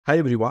Hi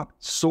everyone.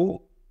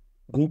 So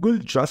Google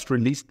just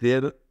released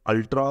their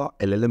Ultra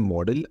LLM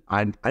model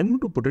and I'm going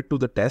to put it to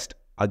the test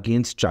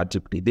against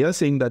ChatGPT. They are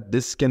saying that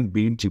this can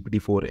beat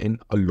GPT-4 in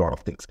a lot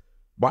of things.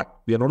 But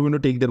we are not going to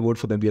take their word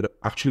for them. We are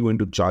actually going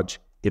to judge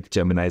if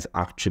Gemini is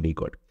actually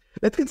good.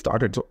 Let's get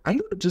started. So I'm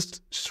going to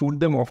just shoot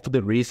them off to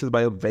the races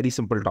by a very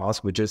simple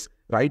task, which is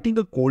writing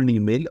a cold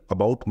email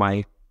about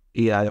my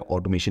AI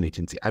automation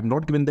agency. I've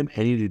not given them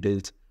any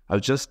details.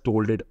 I've just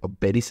told it a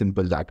very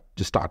simple that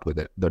just start with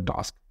it, the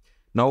task.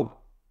 Now,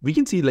 we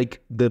can see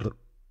like the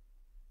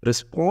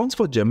response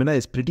for Gemini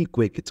is pretty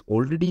quick. It's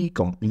already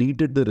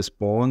completed the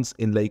response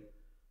in like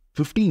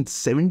 15,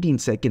 17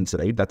 seconds,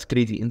 right? That's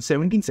crazy. In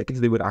 17 seconds,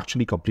 they were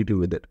actually completed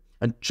with it.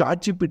 And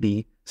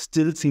ChatGPT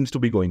still seems to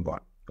be going on,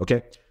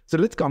 okay? So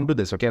let's come to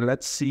this, okay?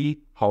 Let's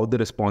see how the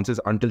response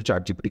is until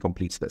ChatGPT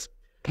completes this.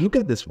 Look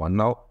at this one.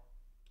 Now,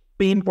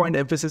 pain point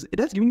emphasis, it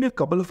has given me a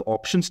couple of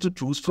options to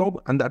choose from,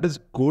 and that is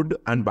good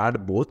and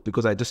bad both,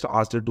 because I just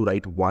asked it to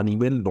write one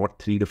email,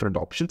 not three different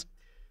options.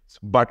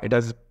 But it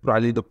has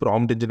probably the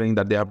prompt engineering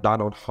that they have done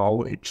on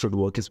how it should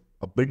work is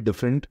a bit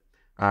different.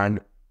 And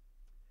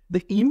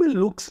the email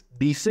looks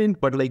decent,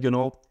 but like,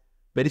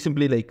 very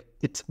simply, like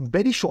it's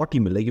very short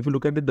email. Like if you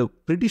look at it, the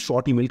pretty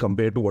short email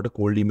compared to what a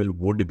cold email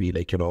would be,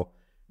 like,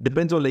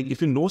 depends on like,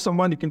 if you know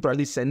someone, you can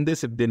probably send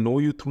this. If they know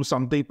you through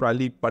something,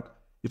 probably, but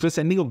if you're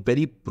sending a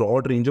very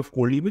broad range of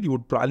cold email, you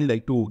would probably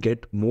like to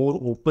get more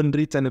open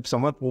rates. And if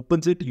someone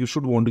opens it, you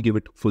should want to give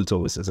it full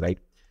services, right?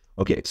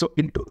 Okay, so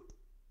into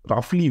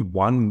roughly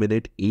 1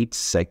 minute, 8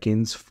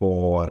 seconds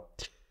for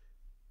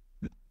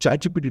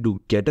ChatGPT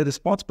to get a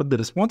response, but the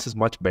response is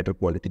much better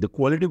quality. The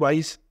quality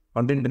wise,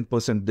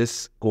 110%,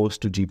 this goes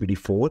to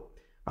GPT-4.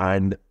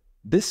 And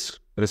this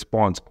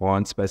response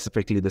on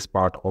specifically this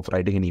part of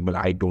writing an email,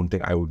 I don't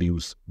think I would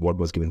use what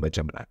was given by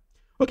Gemini.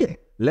 Okay,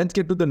 let's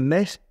get to the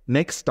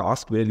next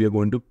task where we are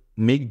going to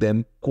make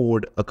them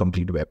code a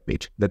complete web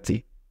page. Let's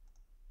see.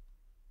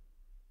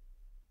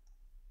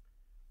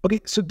 Okay,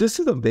 so this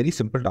is a very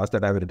simple task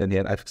that I've written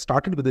here. I've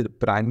started with a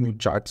brand new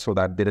chart so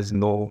that there is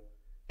no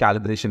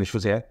calibration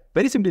issues here.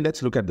 Very simply,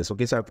 let's look at this.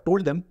 Okay, so I've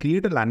told them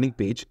create a landing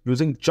page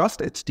using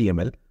just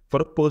HTML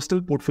for a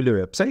personal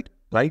portfolio website.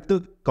 Write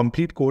the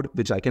complete code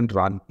which I can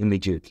run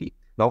immediately.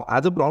 Now,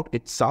 as a prompt,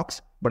 it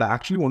sucks, but I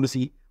actually want to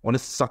see on a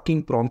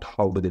sucking prompt,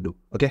 how do they do?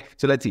 Okay,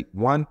 so let's see.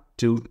 1,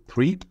 2,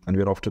 3, and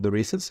we're off to the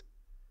races.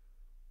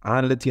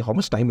 And let's see how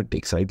much time it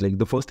takes, right? Like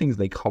the first thing is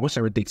like how much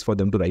time it takes for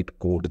them to write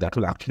code. That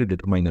will actually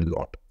determine a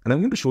lot. And I'm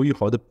going to show you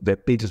how the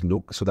web pages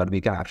look so that we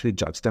can actually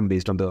judge them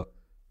based on the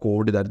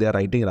code that they're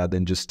writing rather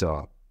than just,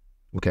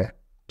 okay.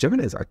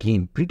 Gemini is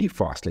again pretty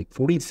fast, like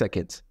 14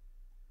 seconds.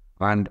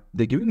 And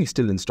they're giving me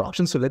still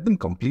instructions. So let them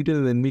complete it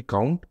and then we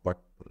count, but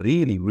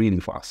really, really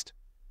fast.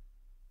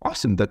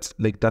 Awesome. That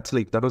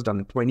was done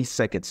in 20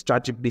 seconds.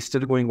 ChatGPT is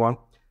still going on,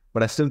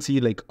 but I still see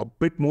like a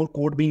bit more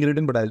code being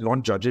written, but I'll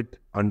not judge it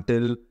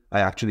until I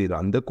actually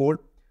run the code.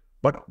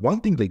 But one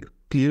thing, like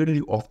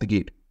clearly off the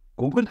gate,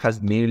 Google has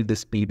nailed the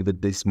speed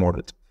with this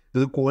model.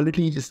 The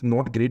quality is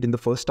not great in the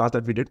first task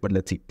that we did, but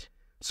let's see.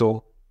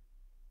 So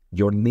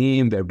your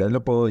name, web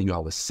developer, you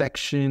have a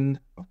section,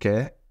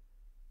 okay?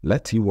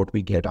 Let's see what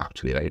we get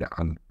actually, right?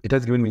 And it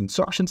has given me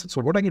instructions. So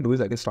what I can do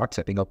is I can start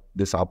setting up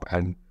this up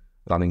and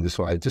running this.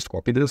 So I'll just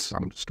copy this.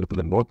 I'm just going to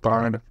put a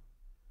notepad.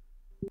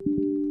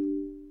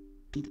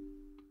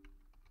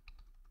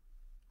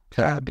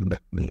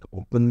 Let me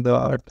open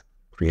that,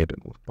 create a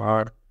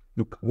notepad.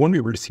 Look, I won't be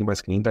able to see my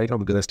screen right now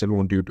because I still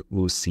want you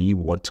to see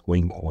what's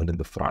going on in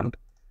the front.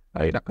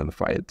 Right, I'm going to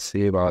file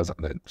save as and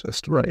then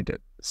just write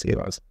it, save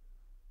as.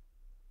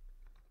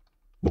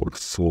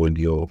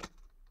 Portfolio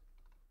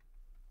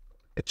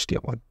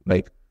HTML,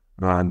 right?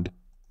 And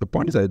the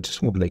point is I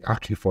just want to like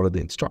actually follow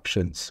the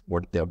instructions,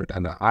 what they have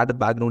written. And add a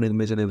background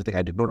image and everything.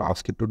 I did not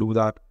ask it to do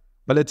that,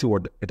 but let's see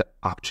what it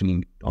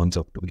actually turns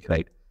out to be,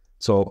 right?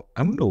 So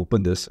I'm going to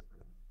open this.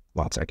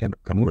 1 second.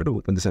 I'm going to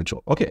open this and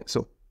show. Okay,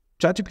 so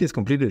ChatGPT has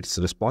completed its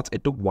response.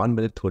 It took 1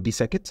 minute, 30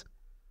 seconds.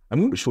 I'm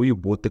going to show you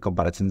both the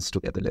comparisons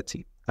together. Let's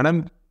see. And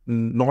I'm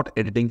not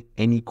editing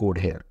any code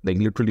here, like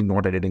literally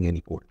not editing any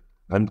code.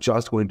 I'm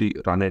just going to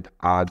run it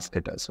as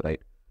it is,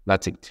 right?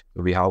 That's it.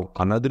 We have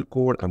another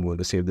code. I'm going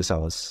to save this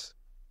as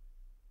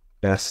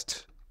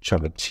test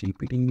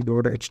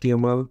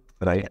chatgpt.html,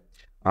 right?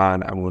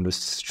 And I'm going to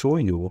show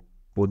you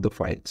both the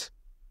files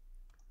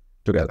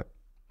together.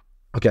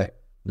 Okay.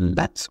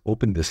 Let's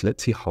open this.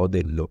 Let's see how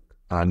they look.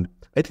 And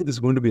I think this is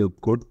going to be a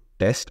good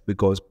test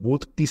because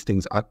both of these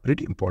things are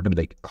pretty important,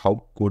 like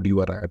how good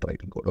you are at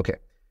writing code. Okay.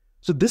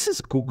 So this is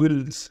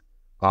Google's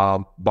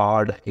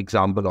Bard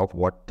example of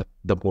what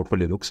the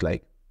portfolio looks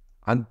like.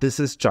 And this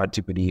is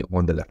ChatGPT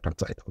on the left-hand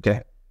side.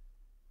 Okay.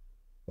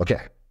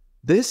 Okay.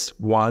 This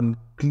one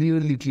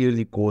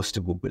clearly goes to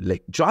Google.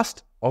 Like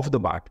just off the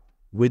bat,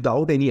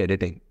 without any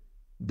editing,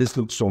 this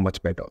looks so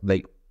much better.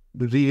 Like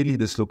really,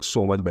 this looks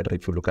so much better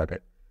if you look at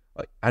it.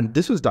 And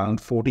this was done in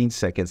 14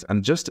 seconds,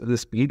 and just the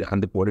speed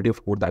and the quality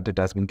of code that it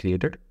has been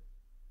created,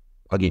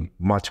 again,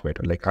 much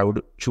better. Like I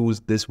would choose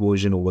this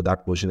version over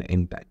that version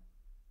anytime.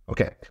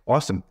 Okay,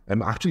 awesome.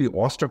 I'm actually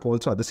awestruck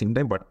also at the same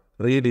time, but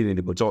really,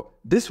 really good. So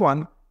this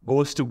one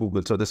goes to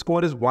Google. So the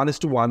score is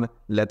 1:1.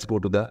 Let's go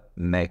to the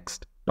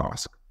next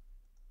task.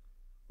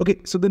 Okay,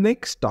 so the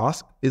next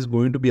task is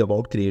going to be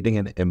about creating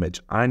an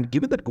image. And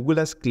given that Google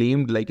has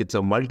claimed like it's a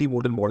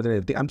multimodal model and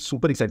everything, I'm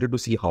super excited to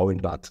see how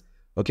it runs.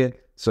 Okay,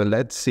 so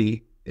let's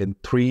see in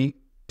 3,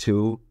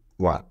 2,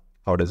 1.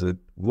 How does it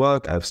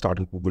work? I've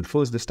started Google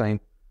first this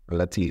time.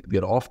 Let's see, we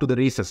are off to the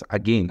races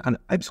again. And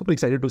I'm super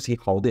excited to see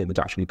how the image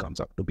actually comes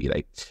up to be,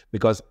 right?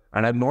 Because,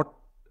 and I've not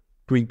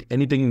tweaked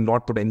anything,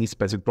 not put any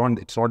specific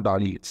prompt. It's not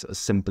DALL-E, it's a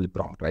simple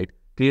prompt, right?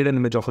 Create an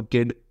image of a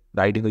kid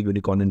riding a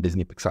unicorn in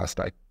Disney Pixar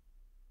style.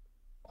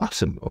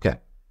 Awesome, okay.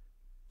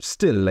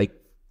 Still, like,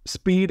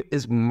 speed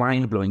is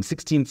mind-blowing.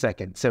 16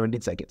 seconds, 17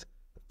 seconds.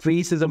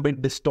 Face is a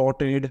bit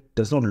distorted,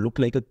 does not look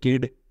like a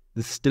kid.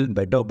 This is still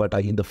better, but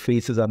again, the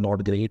faces are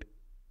not great.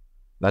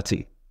 Let's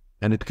see.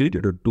 And it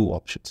created 2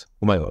 options.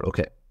 Oh my God,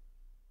 okay.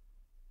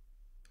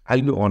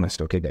 I'll be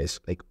honest, okay, guys.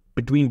 Like,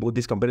 between both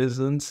these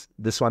comparisons,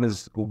 this one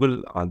is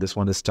Google and this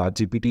one is Chat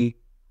GPT.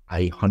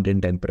 I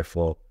 110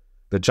 prefer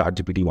the Chat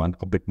GPT one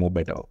a bit more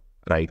better,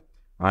 right?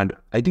 And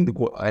I think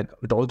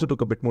it also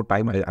took a bit more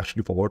time. I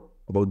actually forgot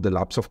about the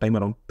lapse of time,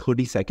 around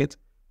 30 seconds.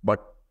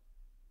 But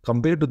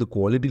compared to the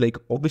quality, like,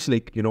 obviously,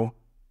 like, you know,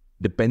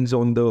 depends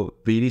on the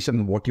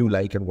variation, what you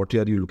like and what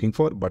are you looking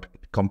for, but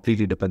it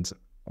completely depends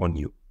on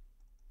you.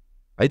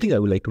 I think I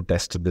would like to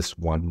test this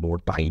one more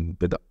time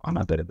with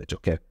another image,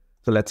 okay?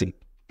 So let's see,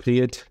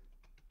 create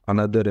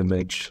another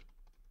image,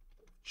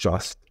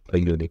 just a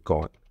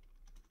unicorn,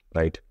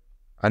 right?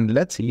 And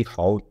let's see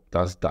how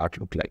does that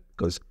look like,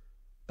 because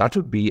that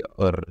would be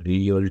a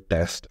real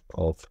test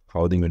of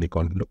how the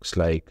unicorn looks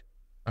like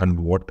and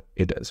what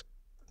it is.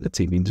 Let's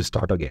see, we'll just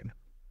start again.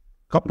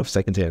 Couple of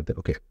seconds here,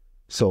 okay.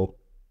 So,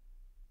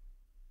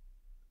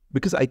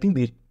 because I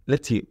think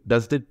let's see,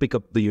 does it pick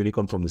up the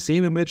unicorn from the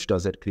same image?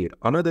 Does it create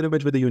another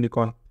image with the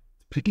unicorn?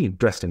 Pretty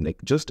interesting, like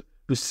just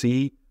to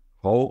see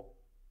how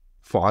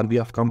far we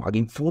have come.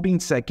 Again, 14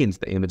 seconds,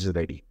 the image is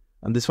ready.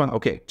 And this one,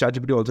 okay,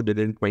 ChatGPT also did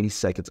it in 20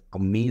 seconds.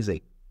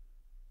 Amazing.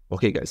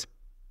 Okay, guys,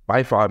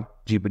 by far,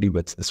 GPT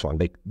wins this one.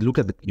 Like, look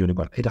at the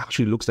unicorn. It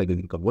actually looks like a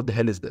unicorn. What the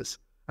hell is this?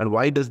 And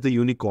why does the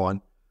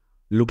unicorn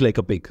look like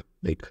a pig?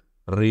 Like,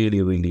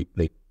 really, really,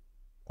 like,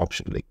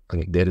 option. Like,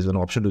 okay, there is an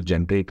option to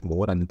generate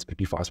more and it's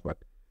pretty fast, but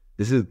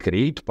this is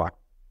great, but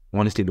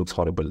honestly looks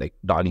horrible. Like,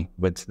 DALL-E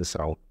wins this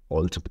round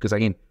also, because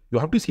again, you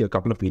have to see a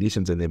couple of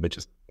variations in the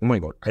images. Oh my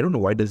God, I don't know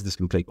why does this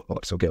look like a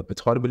horse. Okay,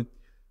 it's horrible.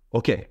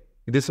 Okay,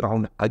 this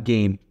round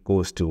again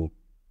goes to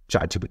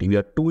ChatGPT. We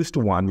are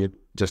 2:1. We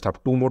just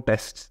have 2 more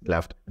tests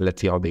left.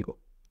 Let's see how they go.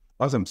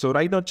 Awesome. So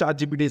right now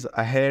ChatGPT is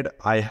ahead.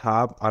 I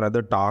have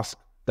another task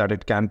that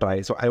it can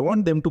try. So I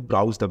want them to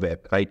browse the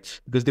web,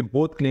 right? Because they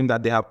both claim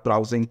that they have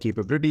browsing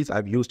capabilities.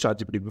 I've used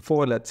ChatGPT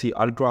before. Let's see,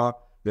 Ultra,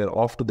 we're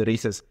off to the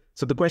races.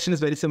 So the question is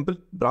very simple.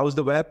 Browse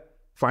the web,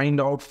 find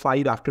out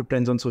 5 active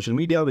trends on social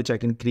media, which I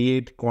can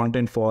create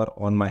content for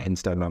on my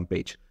Instagram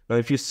page. Now,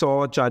 if you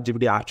saw,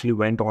 ChatGPT actually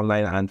went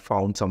online and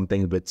found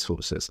something with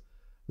sources.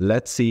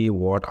 Let's see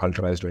what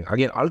Ultra is doing.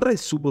 Again, Ultra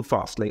is super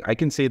fast. Like, I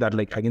can say that,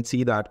 like, I can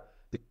see that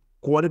the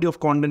quality of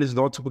content is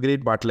not super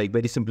great, but like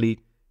very simply,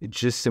 it's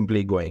just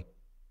simply going.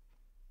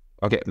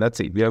 Okay, let's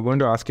see. We are going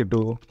to ask it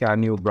to,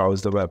 can you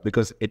browse the web?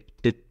 Because it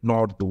did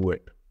not do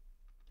it.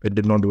 It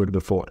did not do it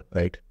before,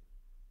 right?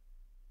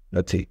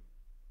 Let's see.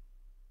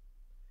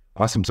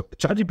 Awesome. So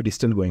ChatGPT is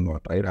still going on,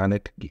 right? And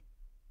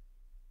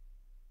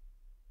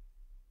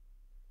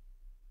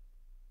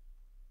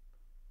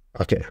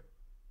okay.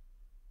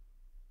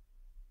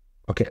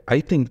 Okay, I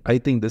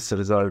think this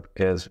result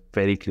is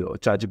very clear.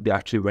 ChatGPT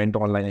actually went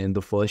online in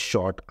the first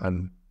shot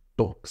and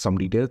took some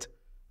details,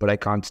 but I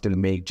can't still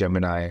make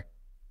Gemini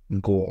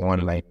go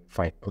online.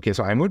 Fine. Okay,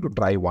 so I'm going to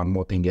try one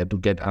more thing here to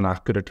get an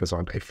accurate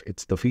result, if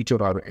it's the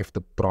feature or if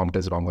the prompt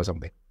is wrong or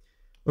something.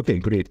 Okay,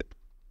 great.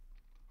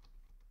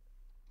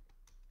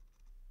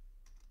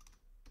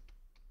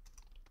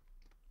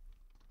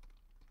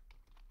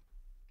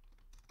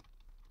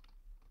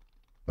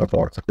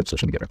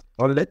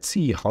 Now let's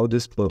see how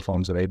this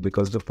performs, right?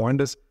 Because the point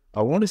is,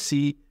 I want to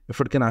see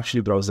if it can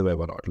actually browse the web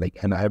or not. Like,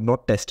 and I have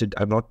not tested,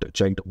 I've not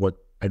checked what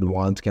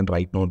advanced can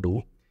right now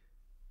do.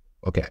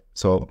 Okay,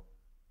 so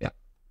yeah,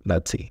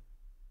 let's see.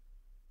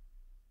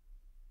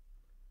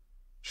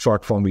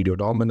 Short form video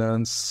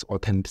dominance,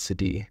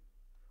 authenticity.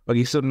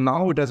 Okay, so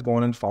now it has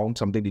gone and found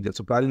something detailed.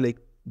 So probably like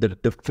the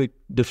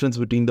difference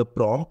between the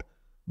prompt,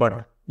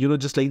 but you know,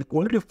 just like the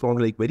quality of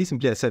prompt, like very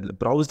simply I said,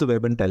 browse the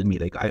web and tell me.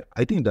 Like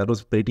I think that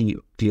was pretty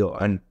clear,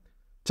 and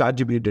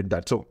ChatGPT did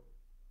that. So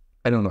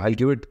I don't know, I'll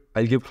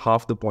give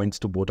half the points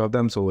to both of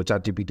them. So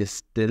ChatGPT is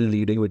still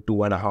leading with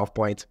 2.5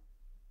 points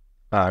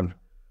and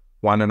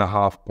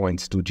 1.5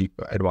 points to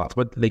advanced.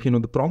 But like, you know,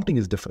 the prompting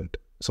is different.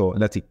 So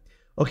let's see.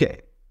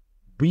 Okay,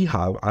 we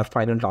have our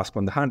final task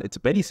on the hand. It's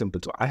very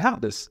simple. So I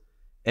have this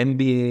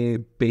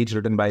MBA page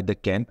written by the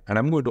Ken, and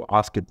I'm going to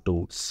ask it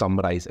to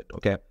summarize it.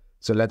 Okay,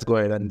 so let's go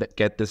ahead and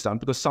get this done,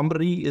 because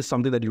summary is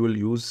something that you will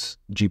use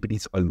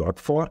GPTs a lot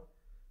for,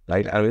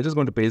 right? And we're just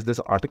going to paste this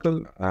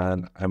article,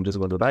 and I'm just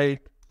going to write,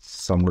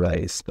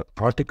 summarize the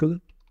article.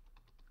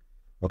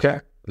 Okay,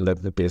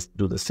 let me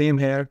do the same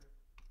here.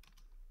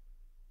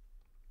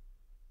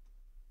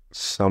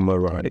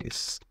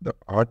 Summarize the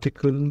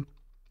article,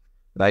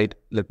 right?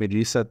 Let me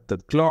reset the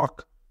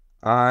clock,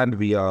 and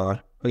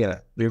we're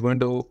going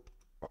to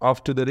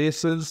off to the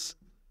races.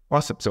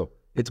 Awesome. So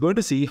it's going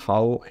to see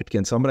how it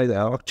can summarize.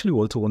 I actually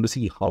also want to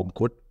see how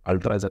good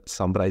Ultra is at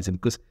summarizing,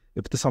 because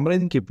if the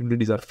summarizing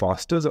capabilities are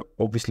faster, so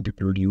obviously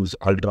people will use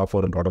Ultra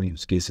for a lot of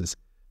use cases,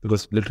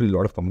 because literally a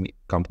lot of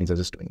companies are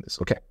just doing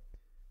this. Okay,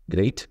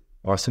 great,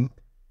 awesome.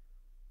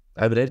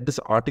 I've read this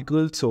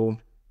article, so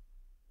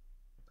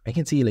I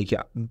can see like,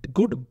 yeah,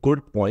 good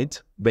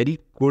points, very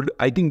good.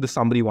 I think the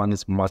summary one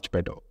is much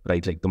better,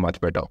 right? Like the much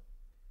better.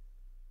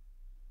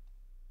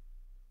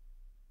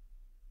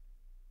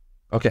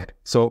 Okay,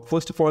 so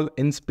first of all,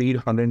 in speed,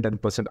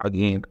 110%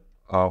 again,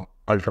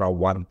 Ultra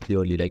 1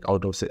 clearly, like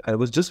out of, I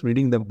was just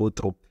reading them both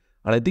through,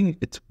 and I think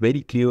it's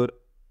very clear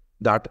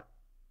that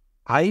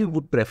I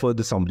would prefer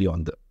the summary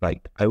on the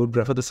right. I would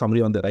prefer the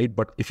summary on the right,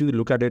 but if you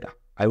look at it,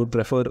 I would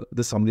prefer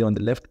the summary on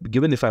the left,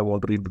 given if I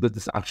want to read, because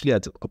this actually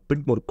adds a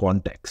bit more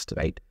context,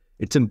 right?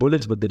 It's in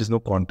bullets, but there is no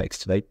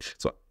context, right?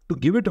 So to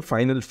give it a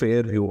final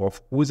fair view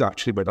of who is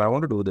actually better, I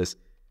want to do this.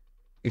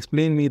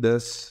 Explain me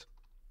this.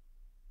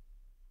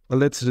 Well,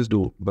 let's just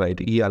do, right,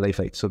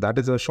 ELI5. So that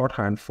is a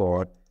shorthand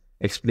for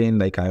explain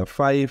like I have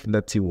 5.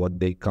 Let's see what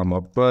they come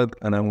up with.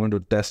 And I'm going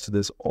to test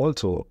this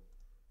also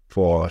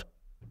for,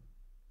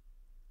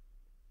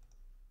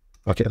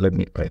 okay, let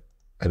me, right,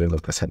 I don't know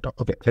the center.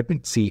 Okay, let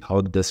me see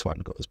how this one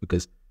goes,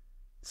 because it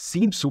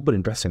seems super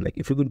interesting. Like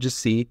if you could just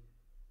see,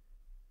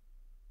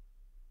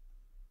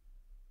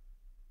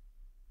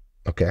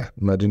 okay,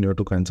 imagine your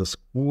two kinds of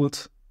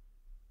schools.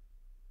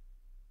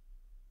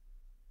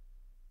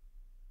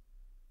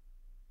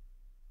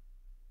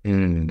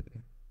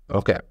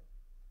 Okay,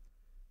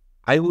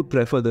 I would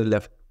prefer the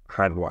left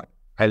hand one.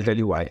 I'll tell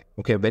you why.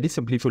 Okay, very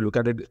simply, if you look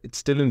at it, it's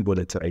still in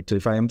bullets, right? So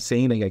if I am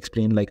saying, like,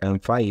 explain like I'm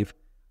 5,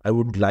 I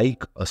would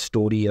like a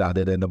story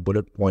rather than a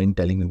bullet point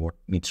telling me what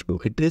needs to do.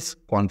 It is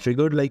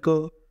configured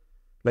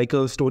like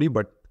a story,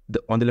 but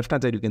on the left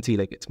hand side, you can see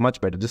like it's much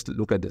better. Just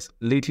look at this.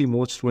 Lately,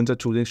 most students are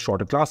choosing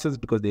shorter classes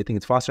because they think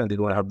it's faster and they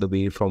don't have the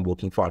way from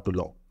working far too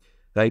long,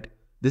 right?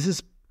 This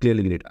is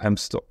clearly great. I'm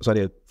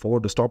sorry, I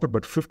forgot to stop it,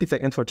 but 50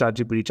 seconds for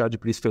ChatGPT.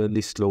 ChatGPT is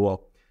fairly slower,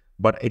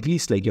 but at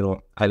least, like,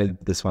 I like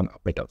this one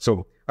better.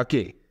 So,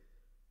 okay,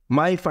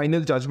 my final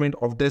judgment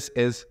of this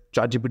is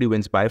ChatGPT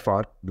wins by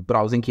far. The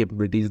browsing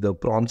capabilities, the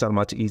prompts are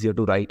much easier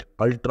to write.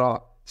 Ultra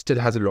still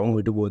has a long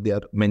way to go. They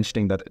are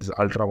mentioning that it's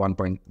Ultra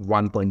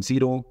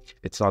 1.1.0.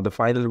 It's not the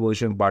final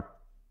version, but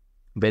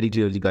very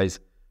clearly, guys,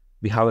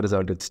 we have a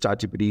result. It's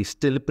ChatGPT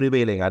still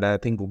prevailing, and I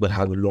think Google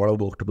has a lot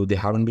of work to do. They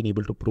haven't been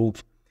able to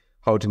prove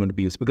how it's going to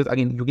be used, because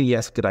again, you can,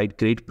 yes, write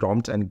great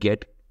prompts and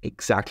get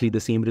exactly the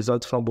same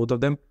results from both of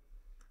them,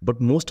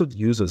 but most of the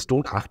users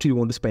don't actually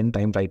want to spend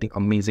time writing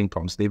amazing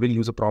prompts. They will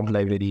use a prompt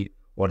library,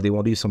 or they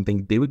want to use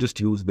something, they will just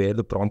use where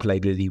the prompt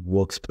library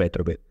works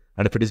better with.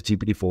 And if it is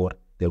GPT-4,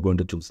 they're going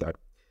to choose that.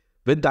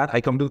 With that,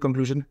 I come to the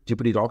conclusion,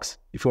 GPT rocks.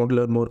 If you want to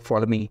learn more,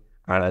 follow me,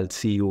 and I'll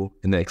see you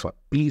in the next one.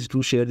 Please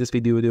do share this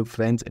video with your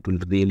friends. It will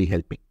really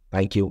help me.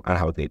 Thank you, and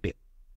have a great day.